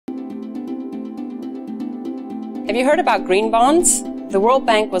Have you heard about green bonds? The World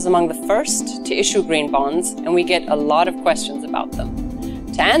Bank was among the first to issue green bonds, and we get a lot of questions about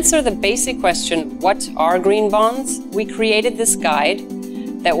them. To answer the basic question, what are green bonds? We created this guide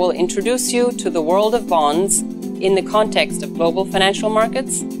that will introduce you to the world of bonds in the context of global financial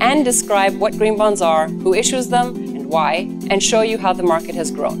markets and describe what green bonds are, who issues them and why, and show you how the market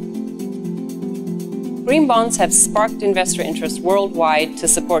has grown. Green bonds have sparked investor interest worldwide to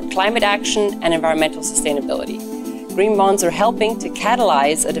support climate action and environmental sustainability. Green bonds are helping to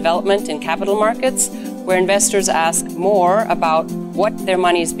catalyze a development in capital markets where investors ask more about what their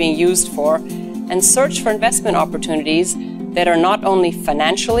money is being used for and search for investment opportunities that are not only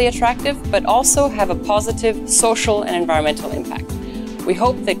financially attractive, but also have a positive social and environmental impact. We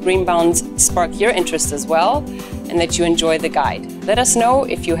hope that green bonds spark your interest as well and that you enjoy the guide. Let us know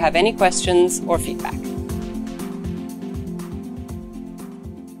if you have any questions or feedback.